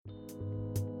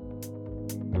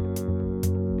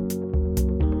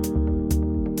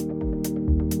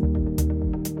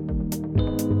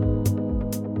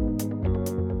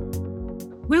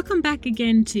back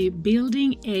again to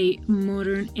Building a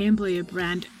Modern Employer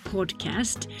Brand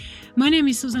podcast. My name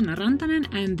is Susanna Rantanen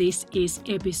and this is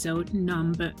episode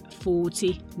number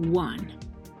 41.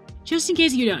 Just in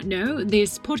case you don't know,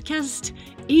 this podcast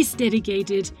is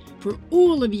dedicated for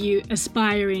all of you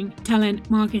aspiring talent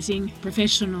marketing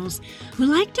professionals who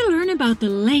like to learn about the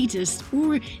latest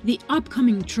or the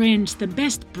upcoming trends, the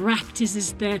best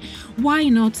practices, the why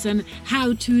nots and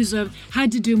how-tos of how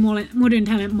to do modern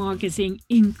talent marketing,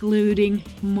 including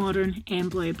modern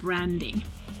employee branding.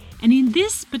 And in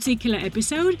this particular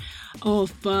episode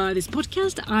of this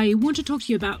podcast, I want to talk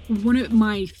to you about one of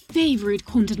my favorite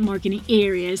content marketing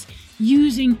areas,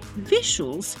 using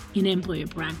visuals in employer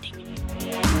branding.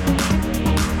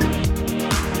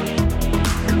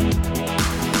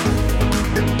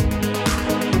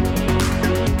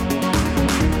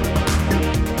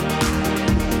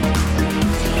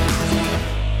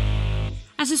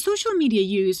 As a social media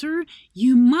user,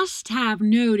 you must have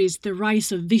noticed the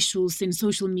rise of visuals in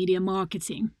social media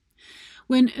marketing.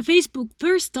 When Facebook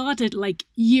first started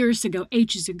years ago,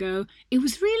 ages ago, it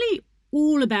was really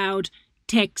all about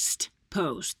text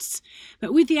posts.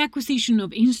 But with the acquisition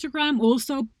of Instagram,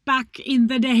 also back in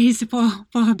the days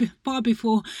far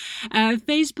before,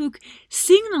 Facebook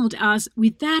signaled us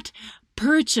with that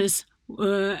purchase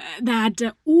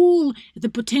that all the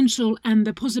potential and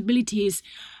the possibilities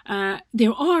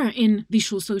there are in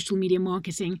visual social media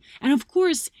marketing. And of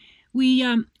course, we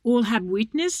all have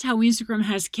witnessed how Instagram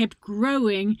has kept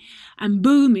growing and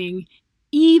booming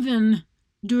even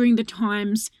during the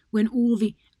times when all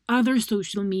the other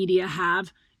social media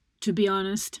have, to be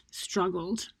honest,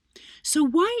 struggled. So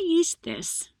why is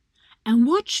this? And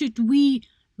what should we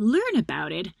learn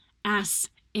about it as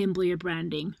employer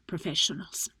branding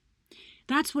professionals?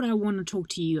 That's what I want to talk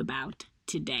to you about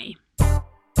today.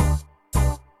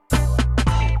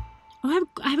 I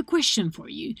have a question for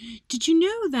you. Did you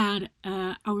know that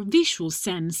our visual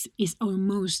sense is our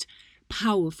most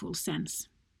powerful sense?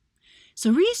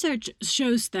 So research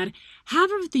shows that half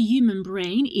of the human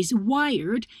brain is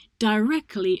wired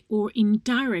directly or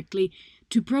indirectly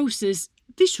to process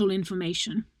visual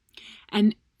information.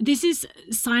 And this is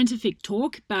scientific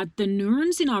talk, but the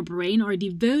neurons in our brain are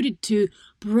devoted to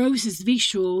process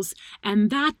visuals,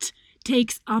 and that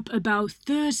takes up about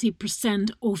 30%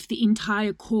 of the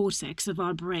entire cortex of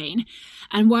our brain.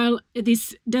 And while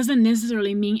this doesn't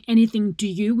necessarily mean anything to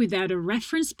you without a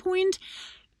reference point,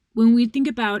 when we think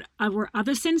about our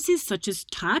other senses, such as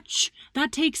touch,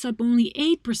 that takes up only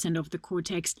 8% of the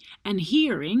cortex, and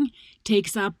hearing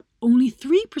takes up only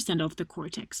 3% of the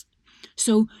cortex.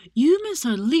 So humans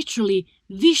are literally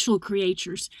visual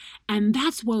creatures, and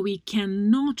that's why we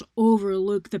cannot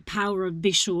overlook the power of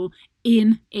visual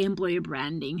in employer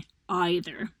branding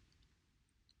either.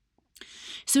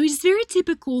 So it's very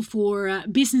typical for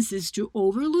businesses to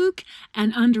overlook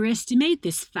and underestimate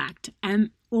this fact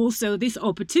and also this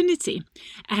opportunity.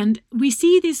 And we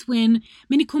see this when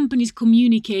many companies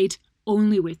communicate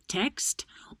only with text,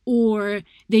 or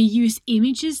they use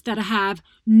images that have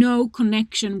no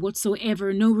connection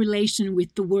whatsoever, no relation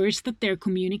with the words that they're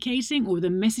communicating or the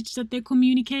message that they're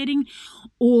communicating,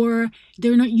 or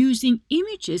they're not using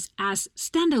images as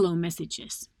standalone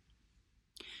messages.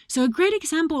 So a great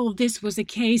example of this was a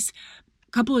case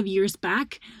a couple of years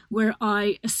back where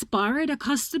I aspired a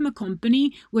customer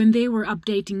company when they were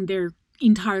updating their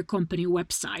entire company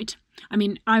website. I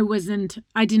mean, I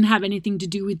didn't have anything to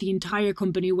do with the entire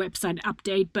company website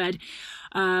update, but,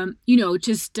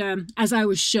 as I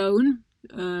was shown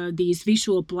these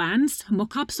visual plans,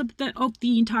 mock-ups of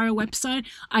the entire website,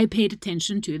 I paid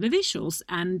attention to the visuals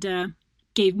and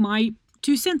gave my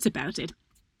 2 cents about it.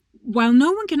 While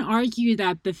no one can argue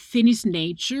that the Finnish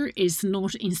nature is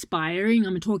not inspiring,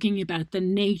 I'm talking about the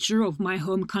nature of my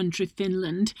home country,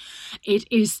 Finland, it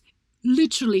is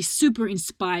literally super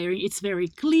inspiring. It's very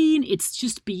clean. It's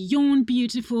just beyond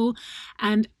beautiful.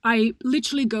 And I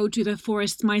literally go to the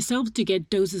forest myself to get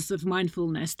doses of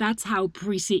mindfulness. That's how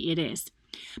pretty it is.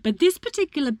 But this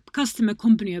particular customer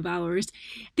company of ours,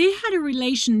 they had a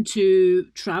relation to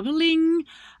traveling,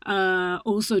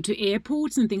 also to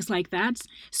airports and things like that.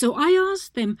 So I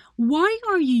asked them, why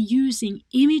are you using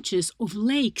images of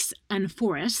lakes and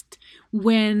forest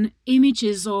when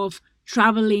images of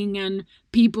traveling and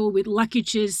people with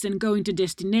luggages and going to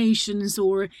destinations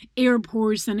or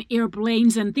airports and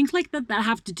airplanes and things like that that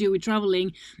have to do with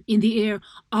traveling in the air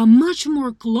are much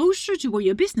more closer to where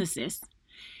your business is?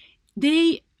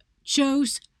 They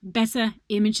chose better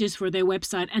images for their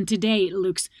website, and today it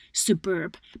looks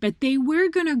superb. But they were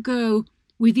going to go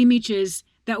with images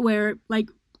that were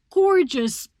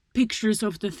gorgeous pictures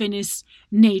of the Finnish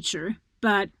nature,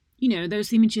 but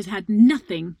those images had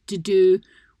nothing to do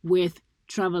with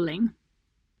traveling.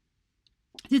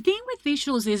 The thing with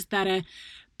visuals is that a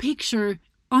picture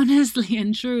honestly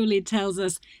and truly tells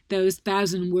us those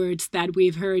 1,000 words that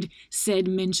we've heard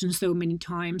mentioned so many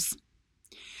times.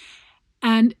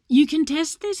 And you can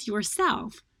test this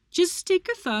yourself. Just stick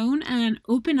a phone and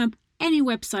open up any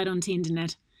website on the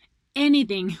internet.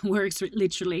 Anything works,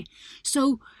 literally.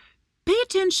 So pay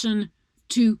attention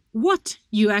to what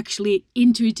you actually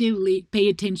intuitively pay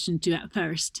attention to at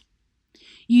first.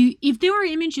 If there are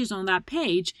images on that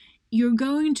page, you're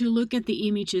going to look at the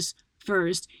images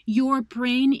first. Your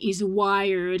brain is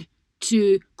wired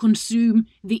to consume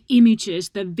the images,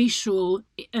 the visuals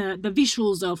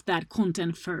of that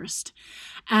content first.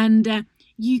 And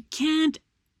you can't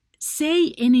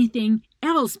say anything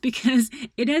else because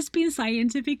it has been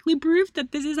scientifically proved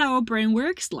that this is how our brain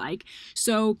works like.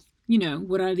 So,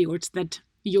 what are the odds that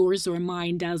yours or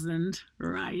mine doesn't,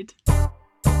 right?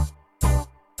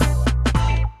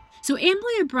 So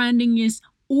employer branding is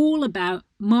all about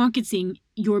marketing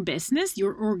your business,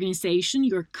 your organization,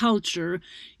 your culture,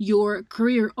 your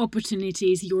career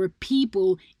opportunities, your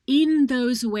people in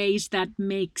those ways that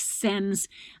make sense,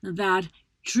 that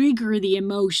trigger the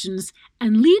emotions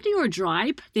and lead your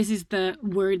tribe. This is the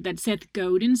word that Seth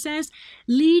Godin says.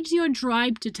 Lead your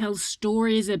tribe to tell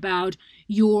stories about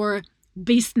your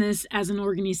business as an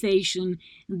organization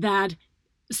that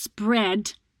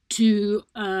spread to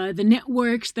the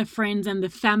networks, the friends and the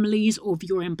families of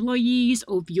your employees,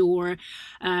 of your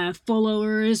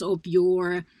followers, of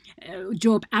your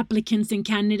job applicants and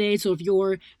candidates, of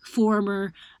your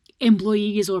former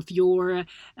employees, of your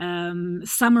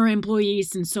summer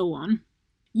employees, and so on.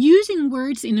 Using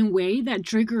words in a way that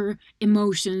trigger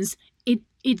emotions, it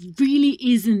really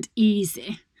isn't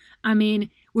easy. I mean,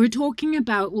 we're talking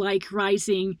about like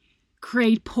writing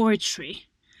great poetry.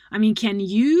 I mean, can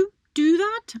you do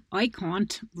that? I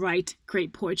can't write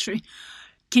great poetry.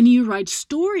 Can you write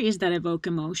stories that evoke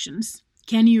emotions?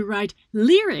 Can you write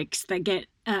lyrics that get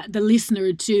the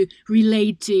listener to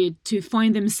relate to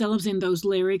find themselves in those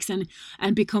lyrics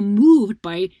and become moved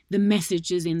by the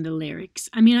messages in the lyrics?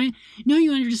 I mean, I know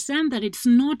you understand that it's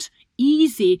not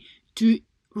easy to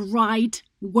write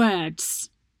words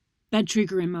that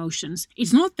trigger emotions.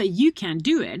 It's not that you can't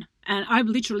do it. And I've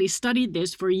literally studied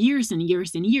this for years and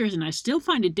years and years, and I still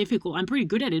find it difficult. I'm pretty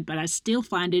good at it, but I still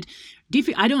find it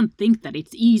difficult. I don't think that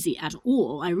it's easy at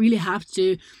all. I really have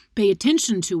to pay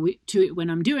attention to it when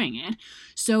I'm doing it.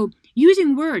 So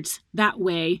using words that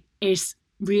way is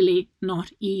really not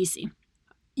easy.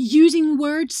 Using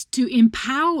words to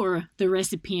empower the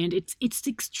recipient, it's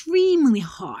extremely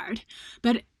hard.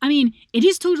 But I mean, it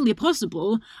is totally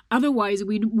possible. Otherwise,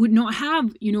 we would not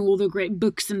have, all the great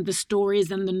books and the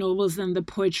stories and the novels and the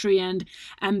poetry and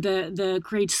the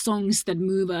great songs that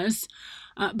move us.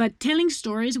 But telling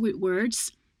stories with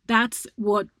words, that's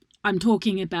what I'm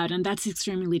talking about, and that's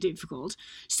extremely difficult.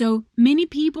 So many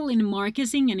people in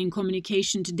marketing and in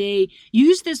communication today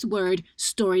use this word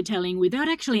storytelling without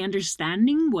actually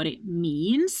understanding what it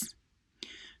means.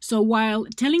 So while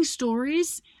telling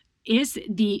stories is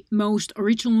the most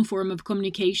original form of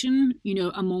communication,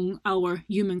 among our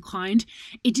humankind,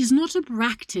 it is not a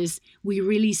practice we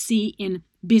really see in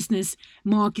business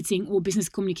marketing or business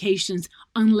communications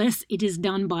unless it is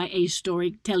done by a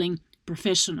storytelling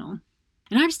professional.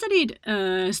 And I've studied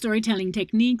storytelling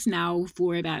techniques now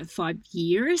for about 5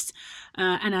 years.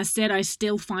 And as I said, I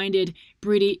still find it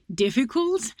pretty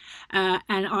difficult. And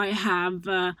I have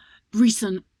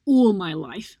written all my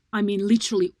life. I mean,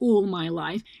 literally all my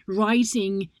life.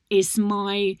 Writing is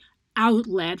my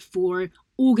outlet for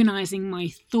organizing my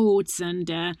thoughts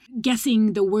and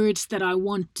getting the words that I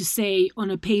want to say on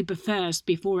a paper first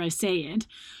before I say it.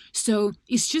 So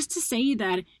it's just to say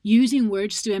that using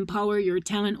words to empower your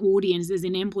talent audiences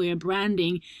in employer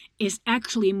branding is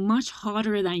actually much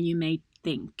harder than you may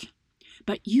think.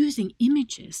 But using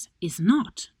images is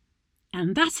not.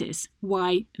 And that is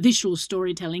why visual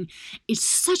storytelling is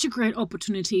such a great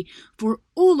opportunity for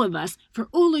all of us, for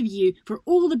all of you, for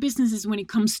all the businesses when it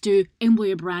comes to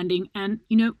employer branding and,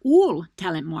 all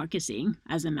talent marketing,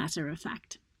 as a matter of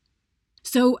fact.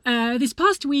 So this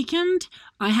past weekend,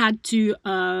 I had to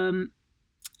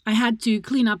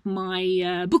clean up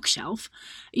my bookshelf.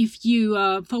 If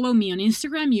you follow me on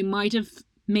Instagram, you might have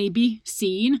maybe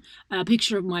seen a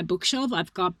picture of my bookshelf.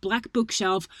 I've got black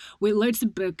bookshelf with loads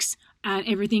of books, and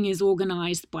everything is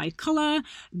organized by color,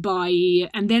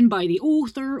 and then by the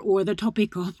author or the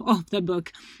topic of the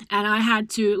book. And I had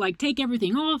to take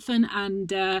everything off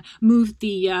and move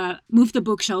the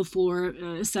bookshelf for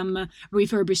some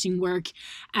refurbishing work.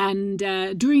 And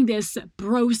during this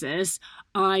process,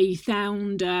 I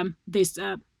found this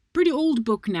pretty old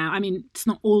book now. I mean, it's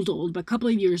not old, but a couple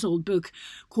of years old book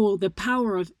called The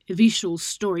Power of Visual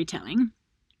Storytelling.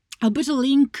 I'll put a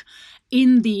link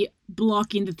in the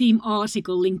blog, in the theme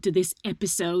article, link to this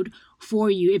episode for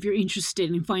you if you're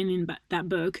interested in finding that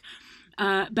book.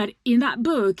 But in that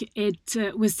book, it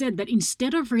was said that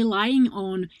instead of relying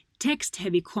on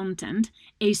text-heavy content,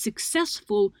 a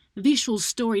successful visual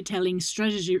storytelling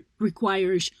strategy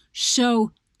requires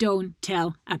show, don't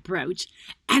tell approach.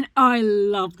 And I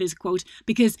love this quote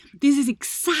because this is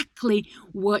exactly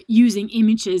what using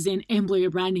images in employer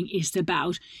branding is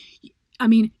about. I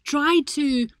mean, try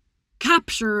to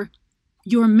capture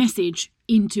your message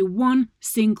into one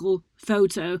single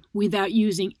photo without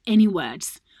using any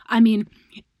words. I mean,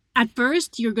 at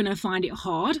first you're going to find it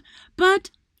hard, but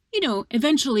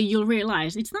eventually you'll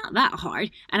realize it's not that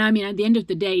hard. And I mean, at the end of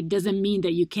the day, it doesn't mean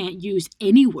that you can't use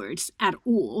any words at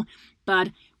all. But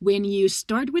when you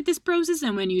start with this process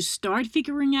and when you start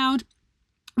figuring out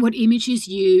what images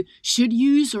you should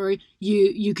use or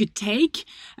you could take,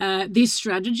 this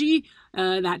strategy,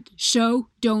 that show,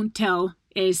 don't tell,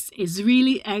 is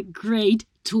really a great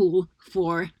tool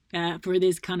for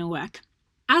this kind of work.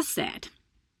 As said,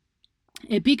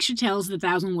 a picture tells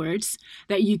 1,000 words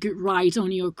that you could write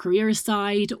on your career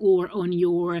site or on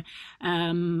your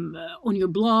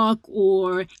blog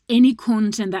or any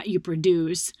content that you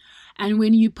produce. And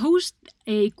when you post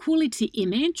a quality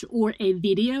image or a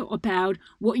video about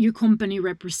what your company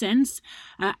represents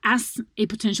as a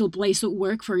potential place of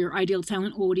work for your ideal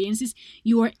talent audiences,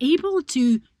 you are able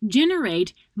to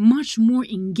generate much more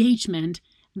engagement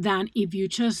than if you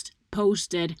just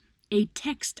posted a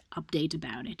text update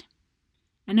about it.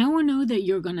 And now I know that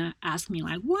you're going to ask me,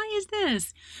 why is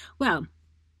this? Well,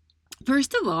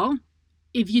 first of all,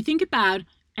 if you think about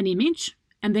an image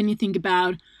and then you think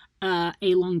about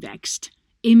a long text,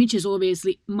 image is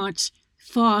obviously much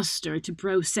faster to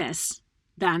process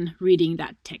than reading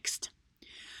that text.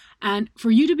 And for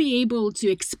you to be able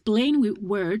to explain with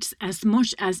words as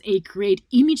much as a great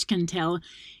image can tell,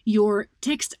 your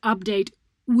text update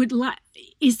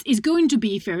is going to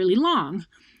be fairly long,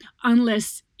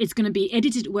 unless it's going to be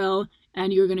edited well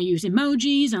and you're going to use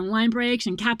emojis and line breaks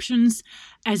and captions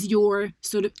as your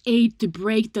sort of aid to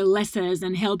break the letters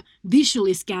and help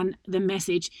visually scan the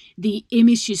message. The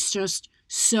image is just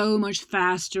so much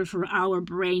faster for our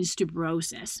brains to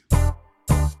process.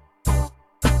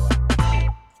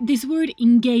 This word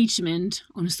engagement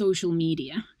on social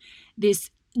media, this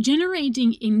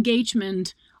generating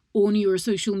engagement on your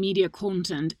social media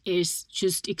content is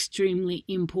just extremely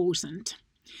important.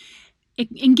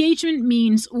 Engagement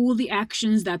means all the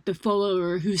actions that the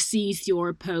follower who sees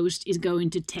your post is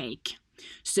going to take.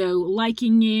 So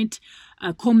liking it,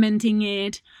 commenting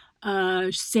it,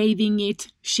 saving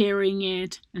it, sharing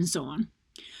it, and so on.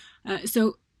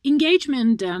 So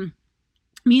engagement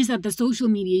means that the social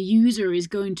media user is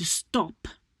going to stop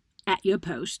at your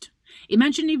post.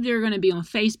 Imagine if they're going to be on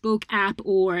Facebook app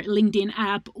or LinkedIn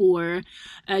app or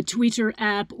a Twitter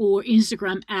app or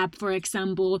Instagram app, for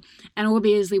example. And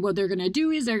obviously what they're going to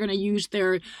do is they're going to use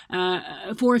their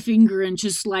forefinger and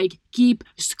just keep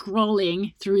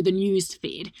scrolling through the news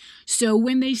feed. So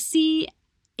when they see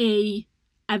a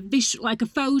visual, a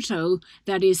photo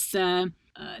that is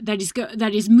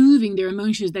moving their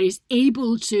emotions, that is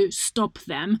able to stop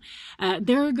them,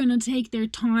 they're going to take their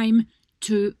time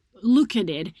to look at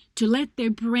it, to let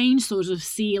their brain sort of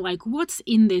see what's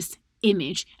in this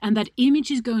image, and that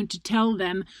image is going to tell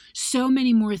them so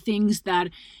many more things that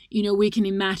we can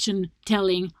imagine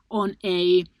telling on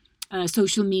a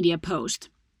social media post.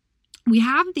 We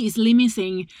have these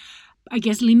limiting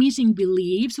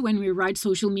beliefs when we write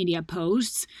social media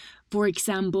posts. For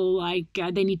example,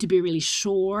 they need to be really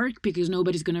short because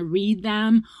nobody's going to read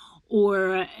them.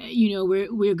 Or,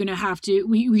 we're going to have to,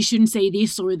 we shouldn't say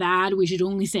this or that, we should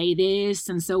only say this,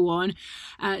 and so on.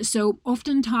 So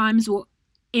oftentimes what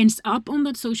ends up on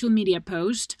that social media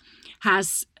post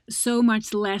has so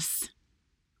much less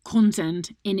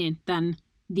content in it than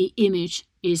the image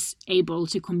is able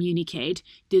to communicate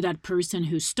to that person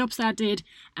who stops at it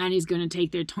and is going to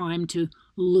take their time to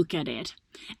look at it.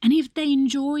 And if they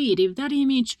enjoy it, if that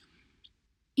image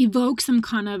evoke some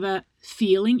kind of a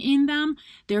feeling in them.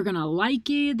 They're going to like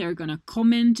it, they're going to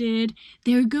comment it,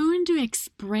 they're going to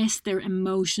express their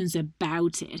emotions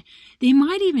about it. They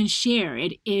might even share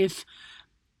it if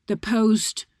the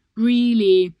post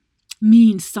really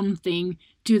means something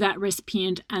to that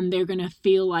recipient and they're going to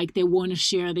feel like they want to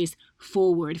share this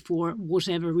forward for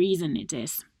whatever reason it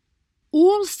is.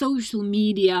 All social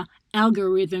media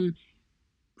algorithms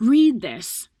read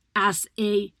this as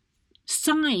a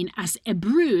sign, as a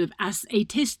proof, as a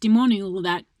testimonial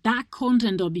that that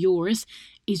content of yours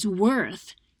is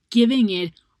worth giving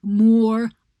it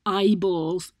more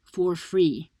eyeballs for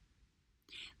free.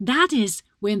 That is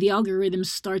when the algorithm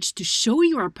starts to show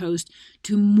your post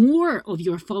to more of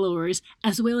your followers,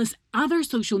 as well as other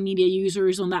social media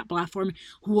users on that platform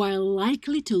who are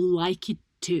likely to like it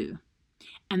too.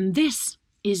 And this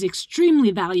is extremely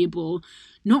valuable,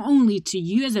 not only to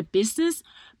you as a business,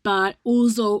 but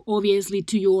also obviously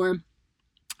to your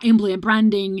employer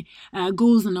branding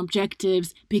goals and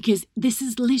objectives, because this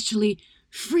is literally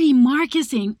free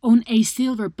marketing on a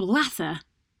silver platter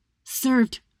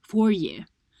served for you.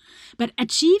 But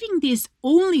achieving this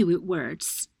only with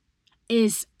words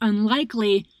is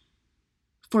unlikely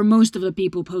for most of the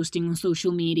people posting on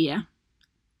social media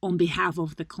on behalf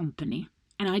of the company.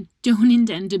 And I don't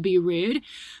intend to be rude,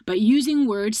 but using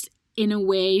words in a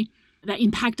way that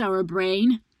impact our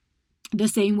brain the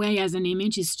same way as an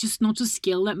image is just not a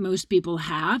skill that most people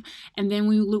have. And then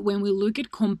when we look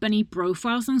at company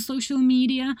profiles on social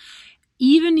media,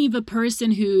 even if a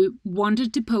person who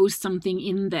wanted to post something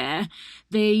in there,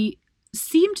 they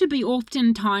seem to be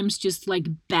oftentimes just like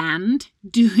banned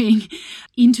doing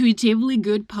intuitively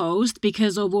good posts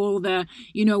because of all the,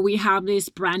 we have this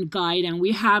brand guide and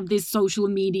we have this social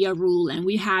media rule and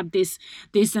we have this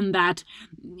and that,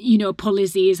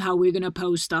 policies how we're going to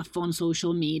post stuff on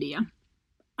social media.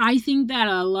 I think that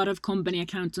a lot of company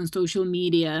accounts on social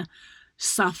media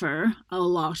suffer a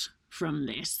lot from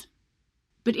this.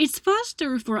 But it's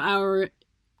faster for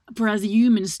us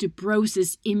humans to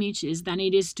process images than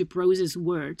it is to process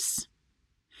words.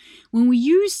 When we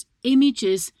use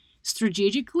images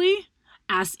strategically,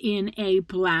 as in a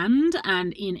planned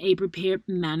and in a prepared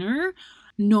manner,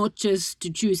 not just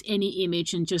to choose any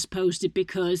image and just post it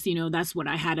because, that's what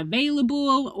I had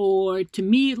available or to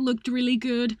me it looked really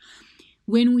good.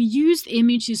 When we use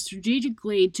images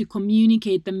strategically to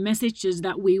communicate the messages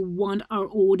that we want our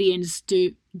audience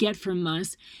to get from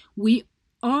us, we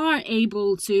are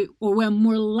able to, or we're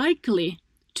more likely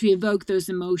to evoke those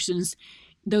emotions,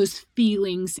 those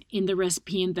feelings in the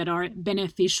recipient that are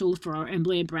beneficial for our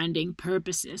employer branding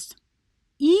purposes.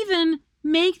 Even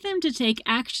make them to take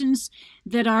actions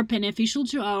that are beneficial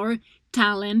to our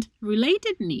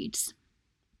talent-related needs.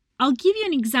 I'll give you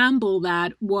an example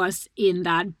that was in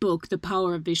that book, The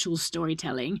Power of Visual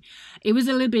Storytelling. It was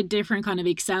a little bit different kind of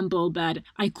example, but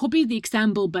I copied the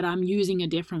example, but I'm using a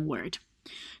different word.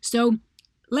 So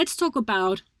let's talk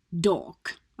about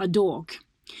dog, a dog.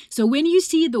 So when you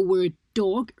see the word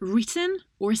dog written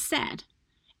or said,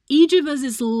 each of us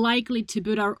is likely to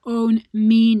put our own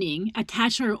meaning,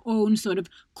 attach our own sort of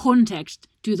context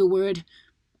to the word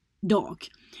dog.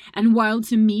 And while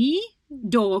to me,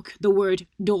 dog, the word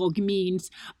dog means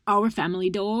our family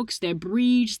dogs, their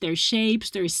breeds, their shapes,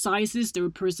 their sizes, their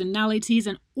personalities,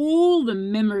 and all the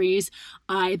memories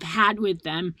I've had with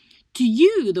them. To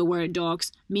you, the word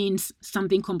dogs means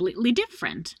something completely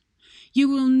different. You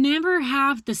will never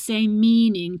have the same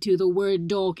meaning to the word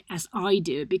dog as I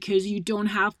do because you don't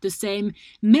have the same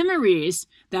memories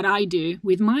that I do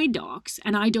with my dogs,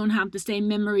 and I don't have the same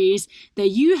memories that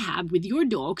you have with your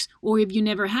dogs, or if you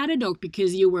never had a dog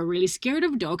because you were really scared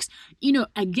of dogs.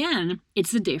 Again,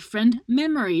 it's a different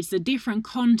memory, it's a different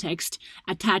context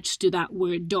attached to that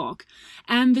word dog.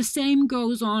 And the same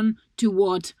goes on to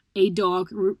what a dog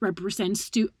represents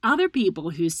to other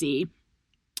people who see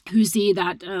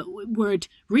that word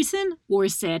written or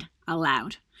said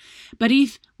aloud. But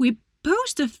if we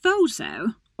post a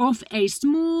photo of a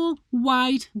small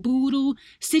white poodle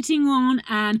sitting on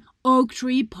an oak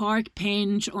tree park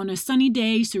bench on a sunny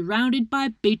day surrounded by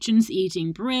pigeons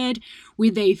eating bread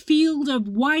with a field of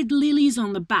white lilies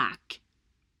on the back,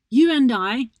 you and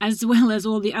I, as well as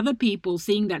all the other people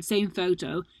seeing that same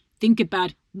photo, think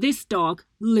about this dog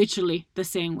literally the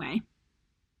same way.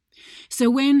 So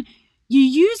when you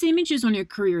use images on your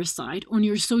career site, on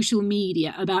your social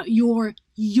media about your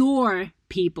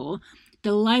people,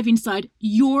 the life inside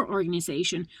your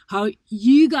organization, how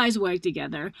you guys work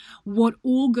together, what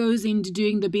all goes into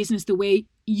doing the business the way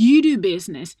you do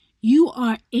business, you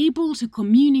are able to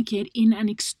communicate in an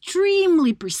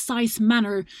extremely precise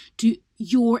manner to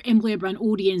your employer brand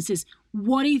audiences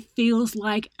what it feels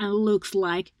like and looks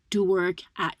like to work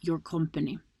at your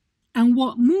company. And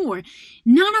what more,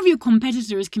 none of your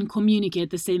competitors can communicate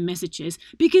the same messages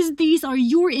because these are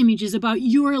your images about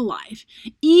your life.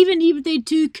 Even if they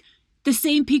took the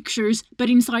same pictures but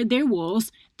inside their walls,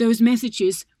 those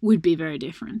messages would be very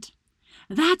different.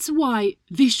 That's why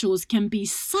visuals can be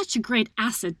such a great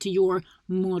asset to your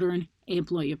modern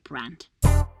employer brand.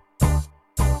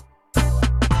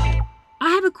 I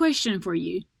have a question for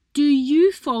you. Do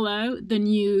you follow the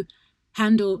new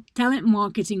handle Talent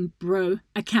Marketing Bro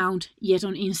account yet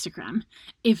on Instagram?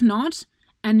 If not,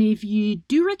 and if you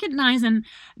do recognize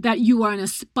that you are an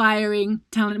aspiring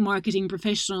talent marketing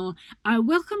professional, I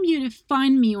welcome you to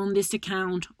find me on this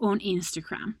account on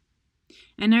Instagram.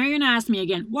 And now you're going to ask me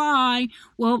again, why?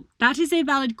 Well, that is a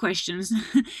valid question.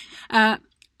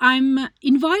 I'm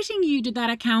inviting you to that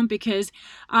account because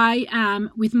I am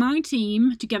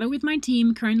together with my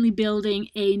team, currently building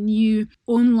a new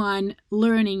online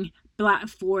learning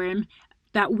platform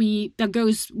that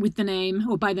goes with the name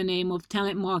or by the name of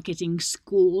Talent Marketing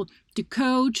School to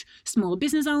coach small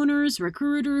business owners,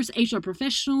 recruiters, HR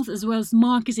professionals, as well as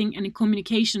marketing and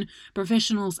communication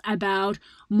professionals about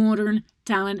modern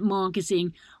talent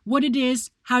marketing, what it is,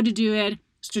 how to do it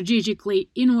strategically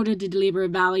in order to deliver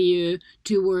value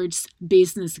towards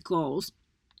business goals.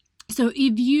 So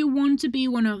if you want to be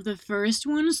one of the first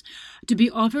ones to be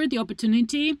offered the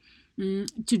opportunity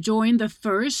to join the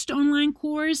first online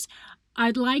course,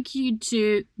 I'd like you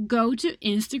to go to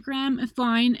Instagram,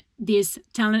 find this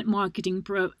Talent Marketing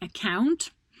Pro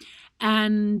account,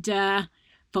 and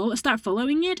start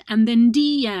following it, and then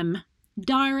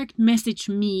direct message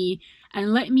me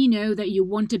and let me know that you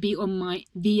want to be on my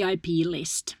VIP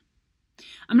list.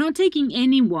 I'm not taking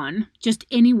anyone, just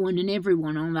anyone and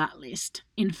everyone on that list.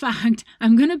 In fact,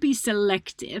 I'm going to be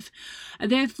selective.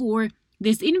 Therefore,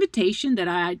 this invitation that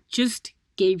I just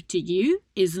gave to you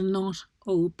is not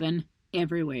open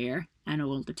everywhere and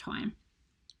all the time.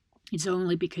 It's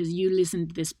only because you listen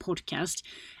to this podcast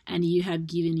and you have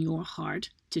given your heart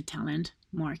to talent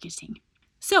marketing.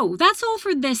 So that's all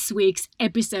for this week's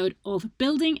episode of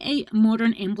Building a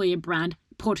Modern Employer Brand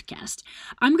podcast.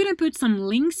 I'm going to put some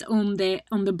links on the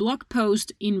blog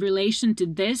post in relation to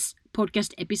this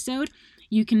podcast episode.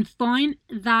 You can find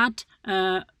that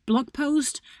blog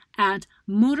post at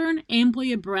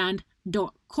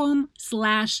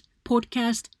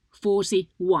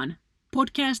modernemployerbrand.com/podcast41.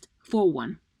 Podcast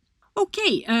 41.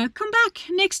 Okay, come back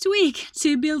next week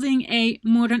to Building a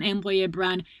Modern Employer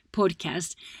Brand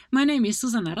podcast. My name is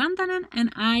Susanna Rantanen, and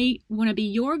I want to be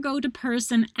your go-to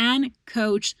person and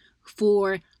coach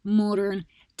for modern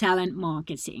talent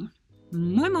marketing.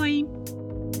 Moi moi!